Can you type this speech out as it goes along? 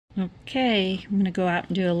Okay, I'm gonna go out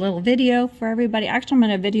and do a little video for everybody. Actually, I'm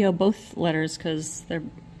gonna video both litters because they're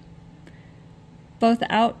both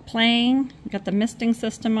out playing. Got the misting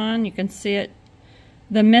system on. You can see it,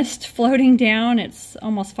 the mist floating down. It's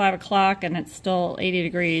almost 5 o'clock and it's still 80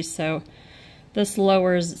 degrees, so this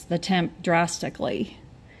lowers the temp drastically.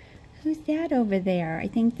 Who's that over there? I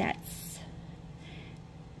think that's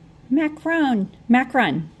Macron,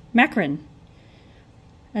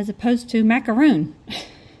 as opposed to macaroon.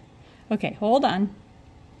 Okay, hold on.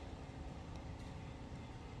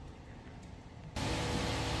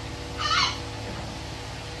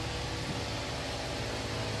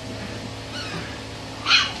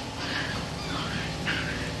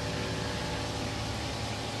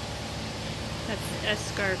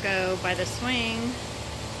 That's escargot by the swing.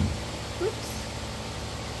 Oops.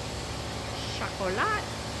 Chocolat.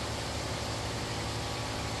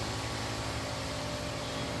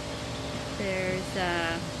 There's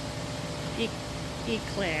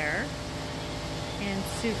eclair and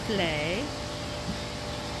souffle.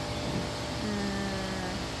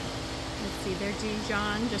 Let's see, there's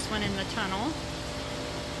Dijon, just went in the tunnel.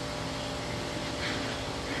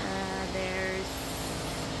 There's,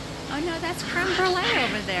 oh no, that's creme brulee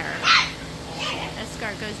over there.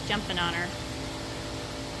 Escargot's jumping on her.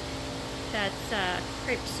 That's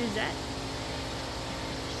crepe Suzette.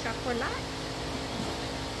 Chocolat.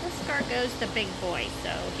 Escargot's the big boy, so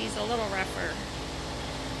he's a little rougher.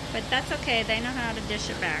 But that's okay, they know how to dish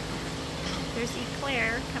it back. There's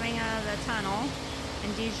eclair coming out of the tunnel,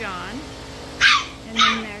 and Dijon. And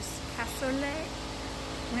then there's cassoulet.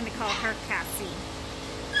 I'm going to call her Cassie.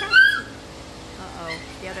 Cassie. Uh-oh,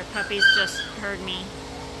 the other puppies just heard me.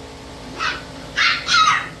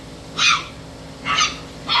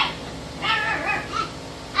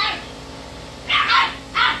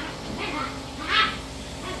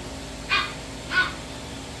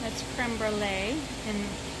 That's creme brulee and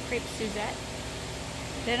crepe Suzette.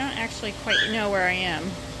 They don't actually quite know where I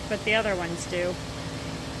am, but the other ones do.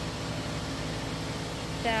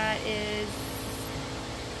 That is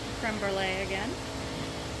creme brulee again.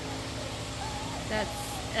 That's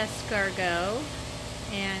escargot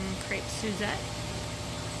and crepe Suzette.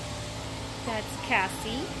 That's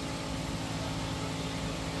Cassie.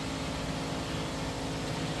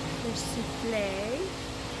 There's souffle.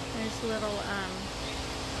 There's little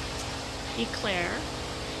eclair.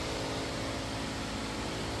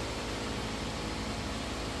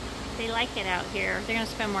 They like it out here. They're going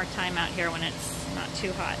to spend more time out here when it's not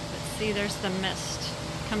too hot. But see, there's the mist.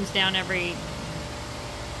 Comes down every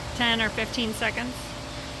 10 or 15 seconds.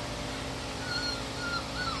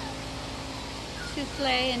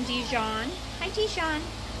 Souffle and Dijon. Hi, Dijon.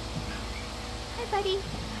 Hi, buddy.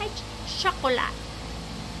 Hi, Chocolat.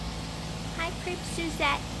 Hi, crepe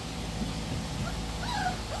Suzette.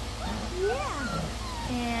 Yeah.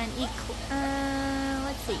 And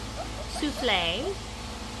let's see. Souffle.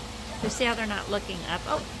 You see how they're not looking up?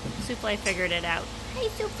 Oh, Souffle figured it out. Hey,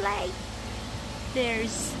 Souffle.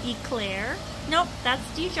 There's eclair. Nope, that's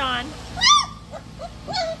Dijon.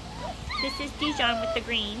 This is Dijon with the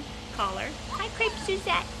green collar. Hi, crepe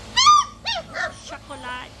Suzette.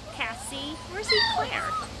 Chocolat, Cassie. Where's eclair?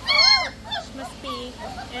 She must be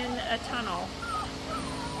in a tunnel.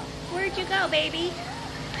 Where'd you go, baby?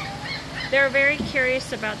 They're very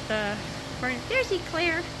curious about the... There's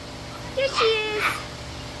eclair. There she is.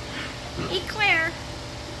 Eclair.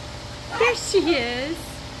 There she is.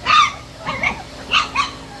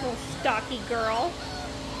 Little stocky girl.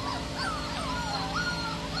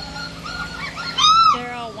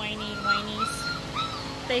 They're all whinies.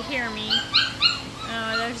 They hear me.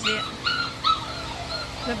 Oh, there's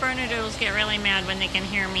the Bernedoodles get really mad when they can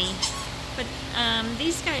hear me. But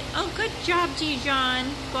these guys, oh, good job,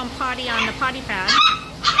 Dijon. Going potty on the potty pad.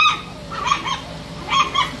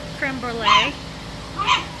 Creme brulee.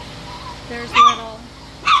 There's little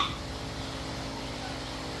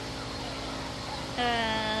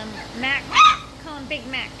Mac. Call him Big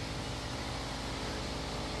Mac.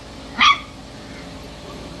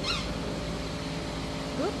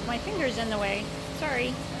 Oop, my finger's in the way.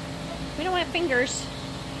 Sorry. We don't want fingers.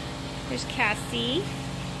 There's Cassie.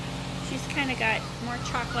 She's kind of got more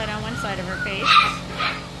chocolate on one side of her face.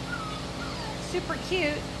 Super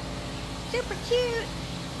cute. Super cute.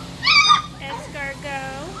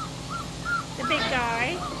 Escargot. The big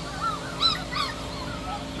guy.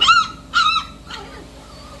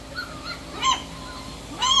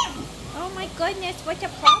 Oh my goodness, what's a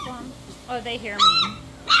problem? Oh, they hear me.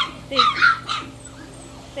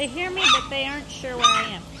 They hear me, but they aren't sure where I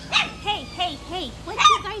am. Hey, hey, hey, what are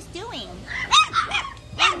you guys doing?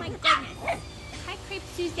 Oh my goodness. Hi, crepe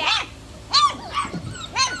Suzette.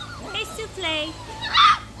 Say.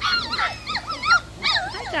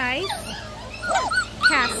 Hi, guys.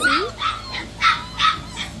 Cassie.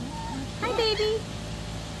 Hi, baby.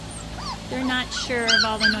 They're not sure of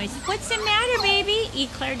all the noise. What's the matter, baby?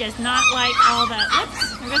 Eclair does not like all that.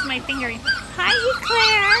 Whoops, there goes my finger. Hi,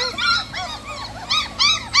 Eclair.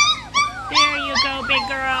 There you go, big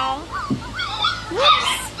girl.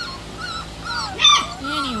 Whoops.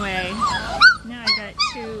 Anyway, now I got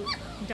two